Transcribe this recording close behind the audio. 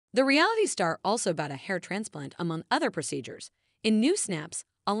The reality star also got a hair transplant among other procedures. In new snaps,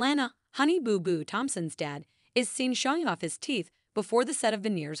 Alana Honey Boo Boo Thompson's dad is seen showing off his teeth before the set of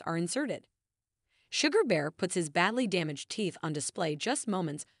veneers are inserted. Sugar Bear puts his badly damaged teeth on display just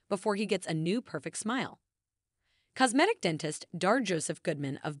moments before he gets a new perfect smile. Cosmetic dentist Dar Joseph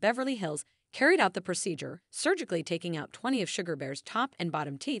Goodman of Beverly Hills carried out the procedure, surgically taking out 20 of Sugar Bear's top and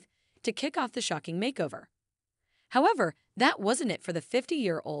bottom teeth to kick off the shocking makeover. However, that wasn't it for the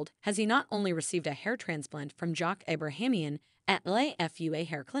 50-year-old, as he not only received a hair transplant from Jock Abrahamian at La Fua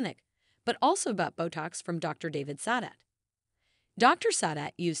Hair Clinic, but also got Botox from Dr. David Sadat. Dr.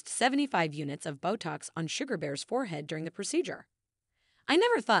 Sadat used 75 units of Botox on Sugar Bear's forehead during the procedure. "I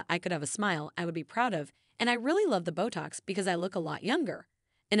never thought I could have a smile I would be proud of, and I really love the Botox because I look a lot younger,"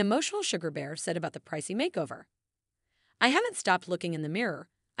 an emotional Sugar Bear said about the pricey makeover. "I haven't stopped looking in the mirror.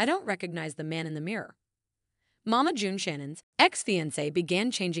 I don't recognize the man in the mirror." Mama June Shannon's ex-fiancé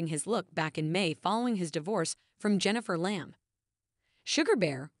began changing his look back in May following his divorce from Jennifer Lamb. Sugar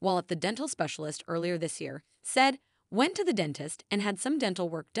Bear, while at the dental specialist earlier this year, said, "Went to the dentist and had some dental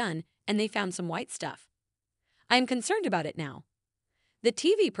work done and they found some white stuff. I am concerned about it now." The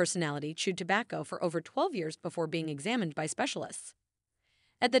TV personality chewed tobacco for over 12 years before being examined by specialists.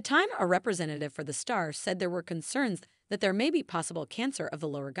 At the time, a representative for the star said there were concerns that there may be possible cancer of the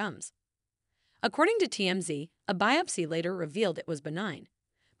lower gums. According to TMZ, a biopsy later revealed it was benign,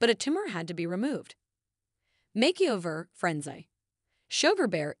 but a tumor had to be removed. Makeover frenzy. Sugar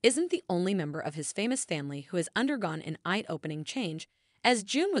Bear isn't the only member of his famous family who has undergone an eye-opening change, as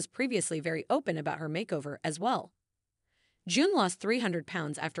June was previously very open about her makeover as well. June lost 300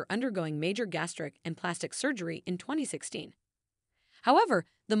 pounds after undergoing major gastric and plastic surgery in 2016. However,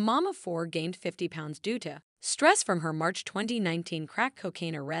 the mom of four gained 50 pounds due to stress from her March 2019 crack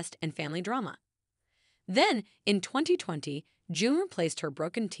cocaine arrest and family drama. Then, in 2020, June replaced her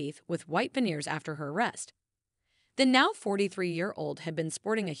broken teeth with white veneers after her arrest. The now 43-year-old had been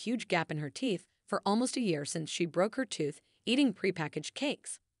sporting a huge gap in her teeth for almost a year since she broke her tooth eating prepackaged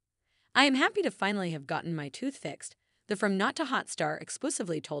cakes. "I am happy to finally have gotten my tooth fixed," the From Not to Hot star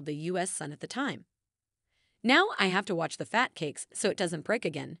exclusively told the U.S. Sun at the time. "Now I have to watch the fat cakes so it doesn't break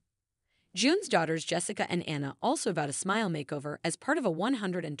again." June's daughters Jessica and Anna also vowed a smile makeover as part of a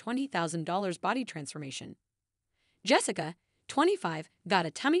 $120,000 body transformation. Jessica, 25, got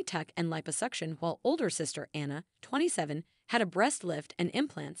a tummy tuck and liposuction, while older sister Anna, 27, had a breast lift and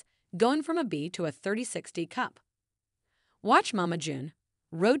implants, going from a B to a 30-60 cup. Watch Mama June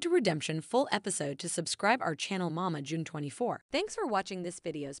Road to Redemption full episode to subscribe our channel Mama June 24. Thanks for watching this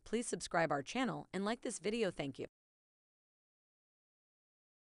videos. Please subscribe our channel and like this video. Thank you.